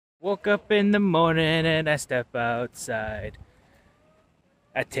Woke up in the morning and I step outside.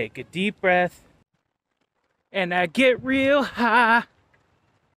 I take a deep breath and I get real high.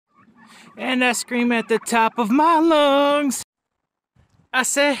 And I scream at the top of my lungs. I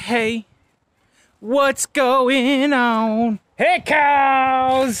say, hey, what's going on? Hey,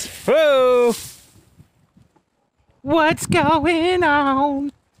 cows! Whoa! What's going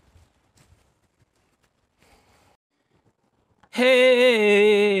on? Hey,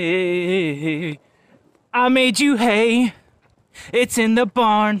 I made you hay. It's in the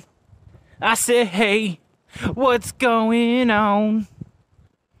barn. I said, hey, what's going on?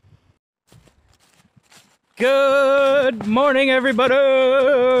 Good morning,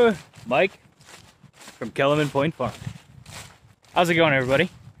 everybody. Mike from Kellerman Point Farm. How's it going, everybody?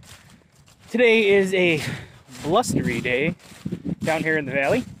 Today is a blustery day down here in the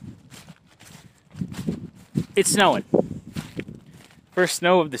valley. It's snowing. First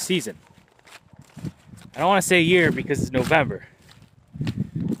snow of the season. I don't want to say year because it's November.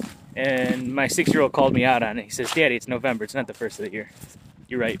 And my 6-year-old called me out on it. He says, Daddy, it's November. It's not the first of the year.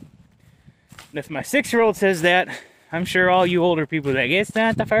 You're right. And if my 6-year-old says that, I'm sure all you older people are like, it's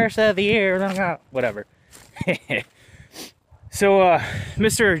not the first of the year. Whatever. So,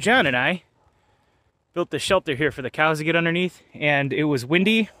 Mr. John and I built the shelter here for the cows to get underneath. And it was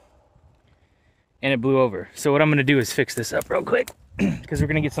windy. And it blew over. So what I'm going to do is fix this up real quick. Because we're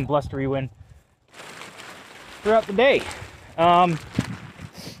going to get some blustery wind throughout the day.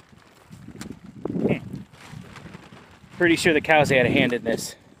 Pretty sure the cows had a hand in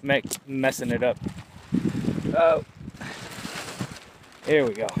this, messing it up. Oh, there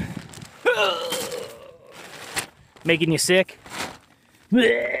we go. Making you sick?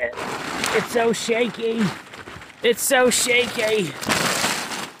 It's so shaky. It's so shaky.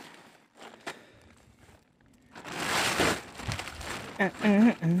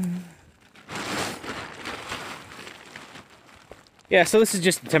 Yeah, so this is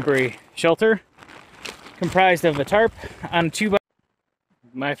just a temporary shelter comprised of a tarp on a 2x.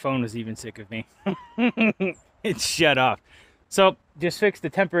 My phone was even sick of me. It shut off. So just fixed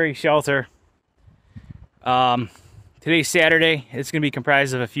the temporary shelter. Today's Saturday. It's going to be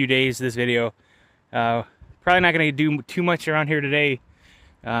comprised of a few days, this video. Probably not going to do too much around here today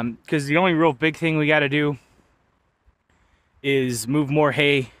because the only real big thing we got to do is move more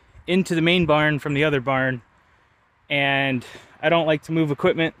hay into the main barn from the other barn. And I don't like to move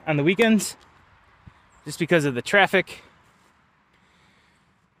equipment on the weekends just because of the traffic,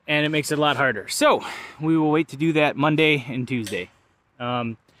 and it makes it a lot harder. So we will wait to do that Monday and Tuesday.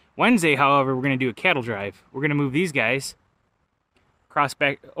 Wednesday, however, we're going to do a cattle drive. We're going to move these guys cross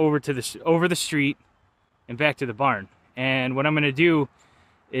back over to over the street and back to the barn. And what I'm going to do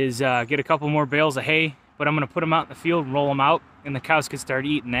is get a couple more bales of hay, but I'm going to put them out in the field and roll them out, and the cows can start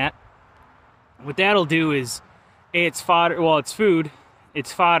eating that. What that'll do is, it's fodder, well, it's food,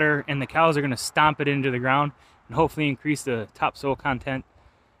 it's fodder, and the cows are going to stomp it into the ground and hopefully increase the topsoil content.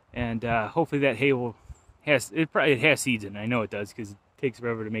 And hopefully that hay it has seeds in it. I know it does because it takes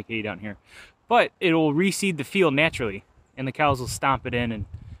forever to make hay down here. But it will reseed the field naturally, and the cows will stomp it in, and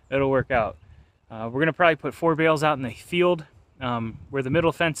it'll work out. We're going to probably put 4 bales out in the field where the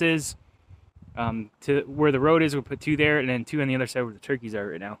middle fence is. To where the road is, we'll put 2 there, and then 2 on the other side where the turkeys are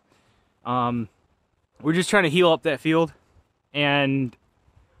right now. We're just trying to heal up that field and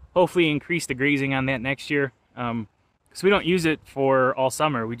hopefully increase the grazing on that next year. Because we don't use it for all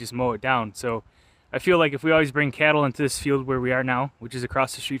summer, we just mow it down. So I feel like if we always bring cattle into this field where we are now, which is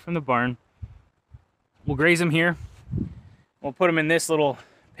across the street from the barn, we'll graze them here. We'll put them in this little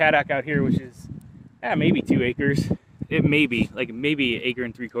paddock out here, which is maybe 2 acres. It may be, like maybe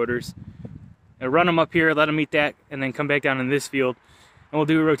 1 3/4 acres. I'll run them up here, let them eat that, and then come back down in this field. And we'll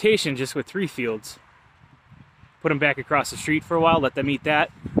do a rotation just with 3 fields. Put them back across the street for a while, let them eat that,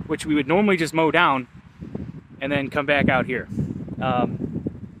 which we would normally just mow down, and then come back out here. I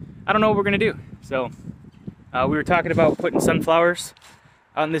don't know what we're going to do. So we were talking about putting sunflowers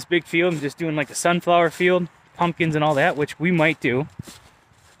out in this big field and just doing like a sunflower field, pumpkins and all that, which we might do.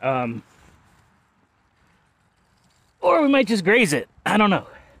 Or we might just graze it. I don't know.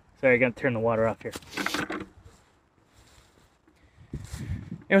 Sorry, I got to turn the water off here.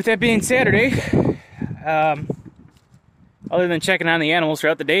 And with that being Saturday, other than checking on the animals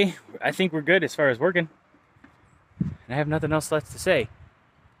throughout the day, I think we're good as far as working. And I have nothing else left to say.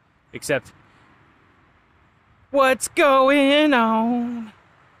 Except, what's going on?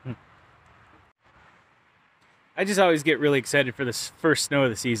 I just always get really excited for this first snow of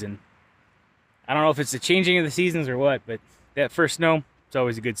the season. I don't know if it's the changing of the seasons or what, but that first snow, it's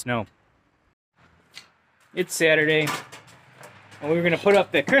always a good snow. It's Saturday. And we were going to put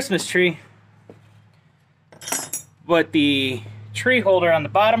up the Christmas tree, but the tree holder on the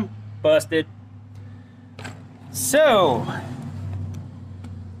bottom busted. So,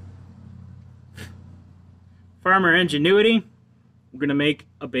 farmer ingenuity, we're going to make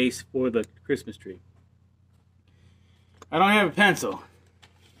a base for the Christmas tree. I don't have a pencil.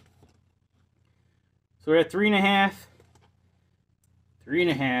 So we're at 3.5.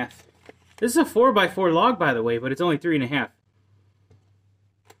 3.5. This is a 4x4 log, by the way, but it's only 3.5.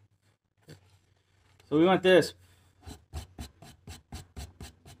 So we want this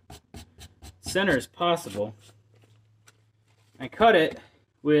center as possible. I cut it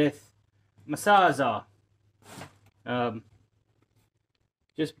with my sawzall,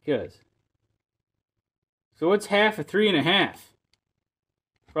 just because. So what's half of 3.5?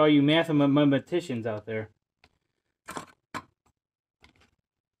 For all you mathematicians out there.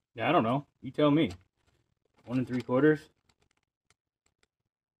 Yeah, I don't know. You tell me. 1 3/4.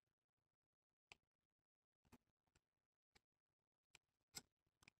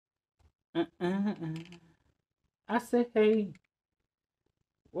 I say, hey,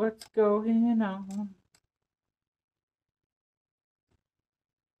 what's going on?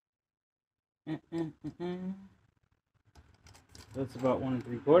 That's about 1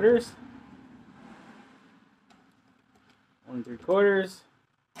 3/4. 1 3/4.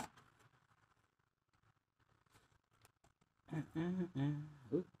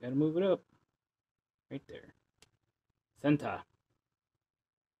 Oop, gotta move it up. Right there. Center.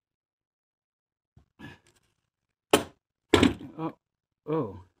 Oh,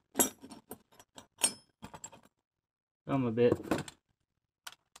 oh. Come a bit.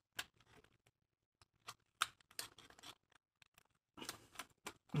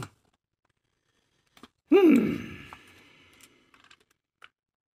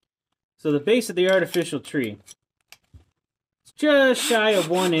 So the base of the artificial tree is just shy of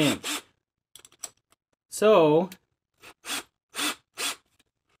 1 inch. So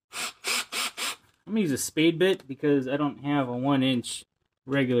I'm gonna use a spade bit because I don't have a 1 inch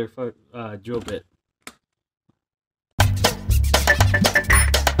regular drill bit.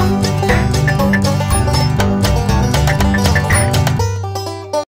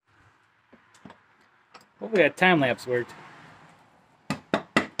 Hopefully that time lapse worked.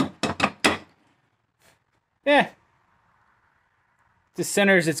 Yeah, the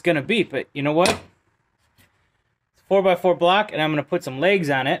center as it's gonna be, but you know what? It's a 4x4 block, and I'm gonna put some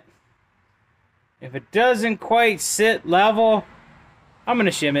legs on it. If it doesn't quite sit level, I'm gonna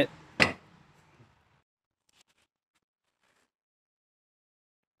shim it.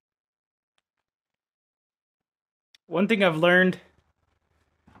 One thing I've learned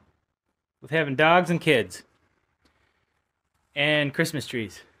with having dogs and kids and Christmas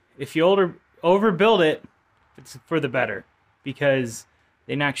trees, if you overbuild it, it's for the better, because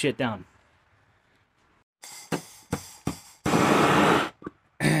they knock shit down.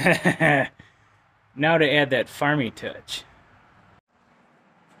 Now to add that farmy touch.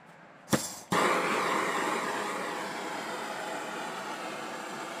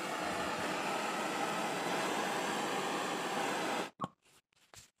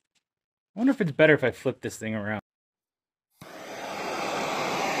 I wonder if it's better if I flip this thing around.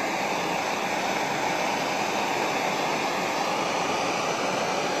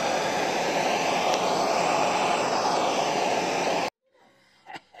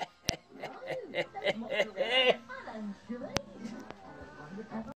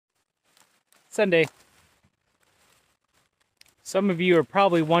 Sunday. Some of you are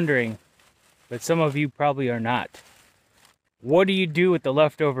probably wondering, but some of you probably are not. What do you do with the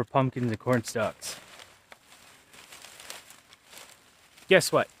leftover pumpkins and corn stalks?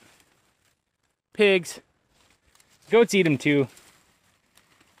 Guess what? Pigs. Goats eat them too.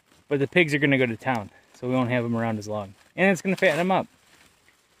 But the pigs are going to go to town, so we won't have them around as long. And it's going to fatten them up.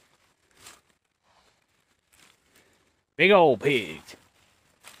 Big old pigs.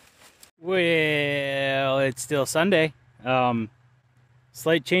 Well, it's still Sunday.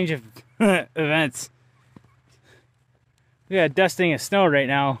 Slight change of events. We got a dusting of snow right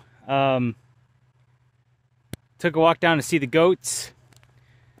now. Took a walk down to see the goats,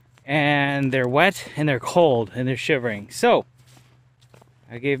 and they're wet and they're cold and they're shivering. So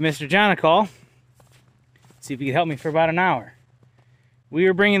I gave Mr. John a call, see if he could help me for about an hour. We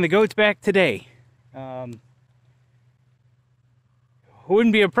are bringing the goats back today.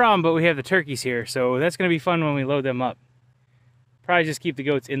 Wouldn't be a problem, but we have the turkeys here, so that's going to be fun when we load them up. Probably just keep the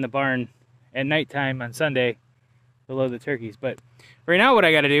goats in the barn at nighttime on Sunday to load the turkeys. But right now what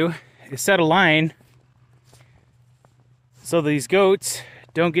I got to do is set a line so these goats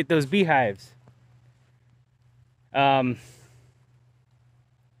don't get those beehives.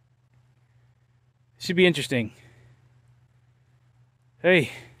 Should be interesting.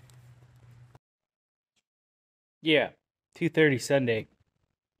 Hey. Yeah, 2:30 Sunday.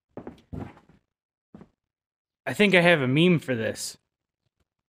 I think I have a meme for this.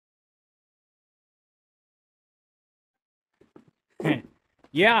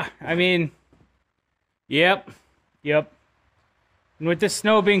 Yeah, I mean, yep. And with this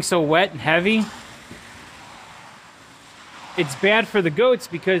snow being so wet and heavy, it's bad for the goats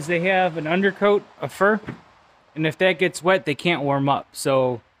because they have an undercoat of fur, and if that gets wet, they can't warm up.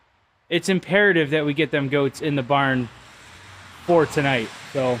 So it's imperative that we get them goats in the barn for tonight.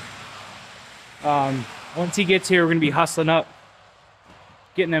 So once he gets here, we're gonna be hustling up,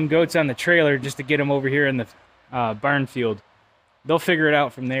 getting them goats on the trailer just to get them over here in the barn field. They'll figure it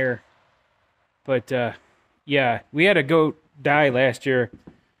out from there. But yeah, we had a goat die last year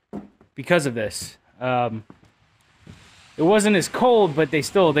because of this. It wasn't as cold, but they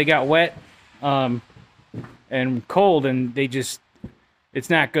got wet and cold, and it's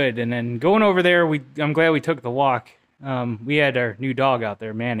not good. And then going over there, I'm glad we took the walk. We had our new dog out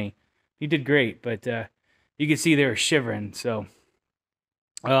there, Manny. He did great, but you could see they were shivering. So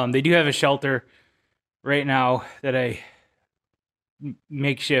they do have a shelter right now that I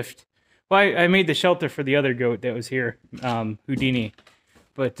makeshift. Well, I made the shelter for the other goat that was here, Houdini,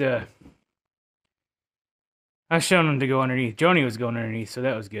 but I was showing him to go underneath. Joni was going underneath, so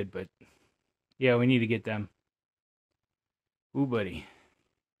that was good. But yeah, we need to get them. Ooh, buddy.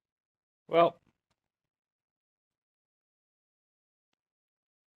 Well,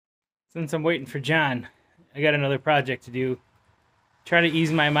 since I'm waiting for John, I got another project to do. Try to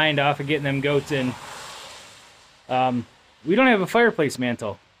ease my mind off of getting them goats in. We don't have a fireplace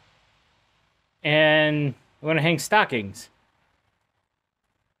mantle. And we want to hang stockings.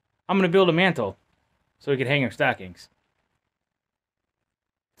 I'm going to build a mantle so we can hang our stockings.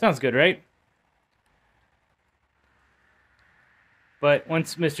 Sounds good, right? But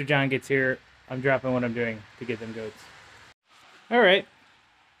once Mr. John gets here, I'm dropping what I'm doing to get them goats. Alright.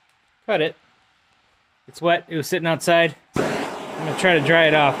 Cut it. It's wet. It was sitting outside. I'm going to try to dry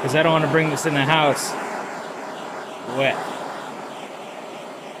it off because I don't want to bring this in the house wet.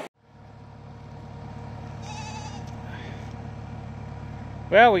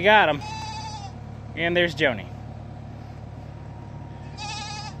 Well, we got him. And there's Joni.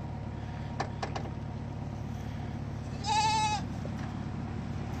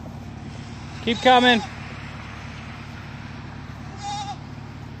 Keep coming.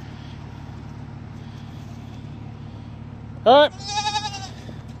 Up.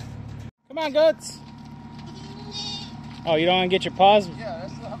 Come on, goats. Oh, you don't want to get your paws? Yeah,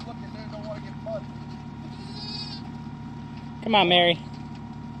 that's what I'm looking at. Don't want to get mud. Come on, Mary.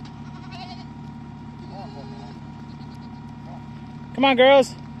 Come on,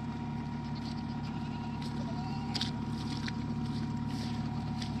 girls.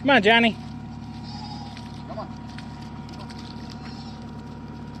 Come on, Johnny. Come on.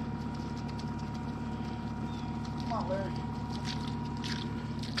 Come on, Larry.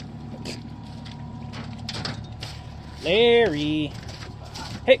 Larry.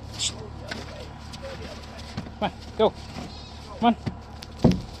 Hey. Shh. Come on, go. Come on.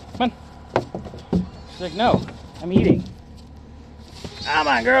 Come on. She's like, no, I'm eating. Come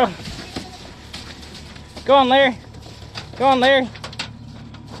on, girl. Go on, Larry. Go on, Larry.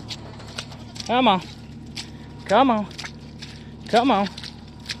 Come on. Come on. Come on.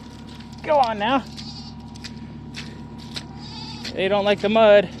 Go on now. They don't like the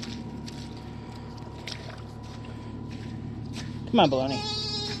mud. Come on, Baloney.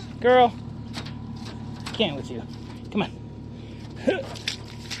 Girl. Can't with you. Come on.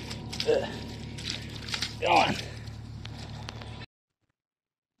 Go on.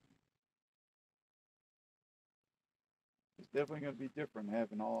 It's definitely going to be different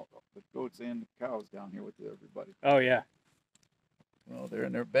having all the goats and the cows down here with everybody. Oh, yeah. Well, they're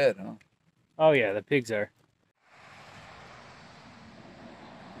in their bed, huh? Oh, yeah, the pigs are.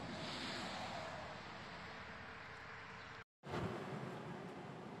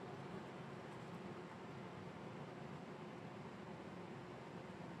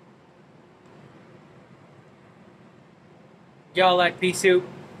 Y'all like pea soup?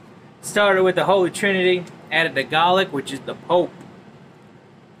 Started with the Holy Trinity, added the garlic, which is the Pope.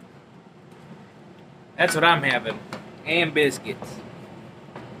 That's what I'm having. And biscuits.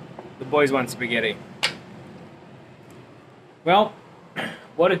 The boys want spaghetti. Well,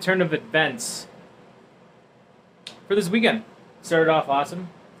 what a turn of events for this weekend. Started off awesome,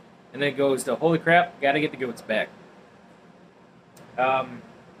 and then it goes to, holy crap, gotta get the goats back.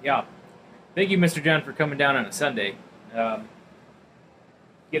 Yeah. Thank you, Mr. John, for coming down on a Sunday.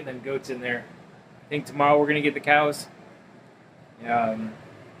 Getting them goats in there. think tomorrow we're gonna get the cows. They'll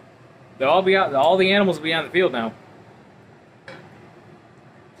all be out. All the animals will be on the field now.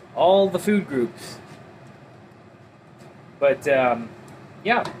 All the food groups. But yeah,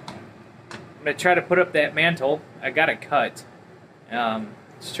 I'm gonna try to put up that mantle. I got it cut.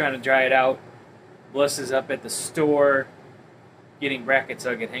 Just trying to dry it out. Melissa's up at the store getting brackets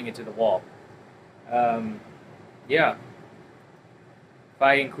so I can hang it to the wall. Yeah. If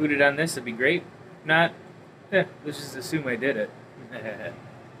I include it on this, it'd be great. If not, let's just assume I did it.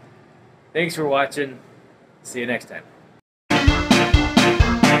 Thanks for watching. See you next time.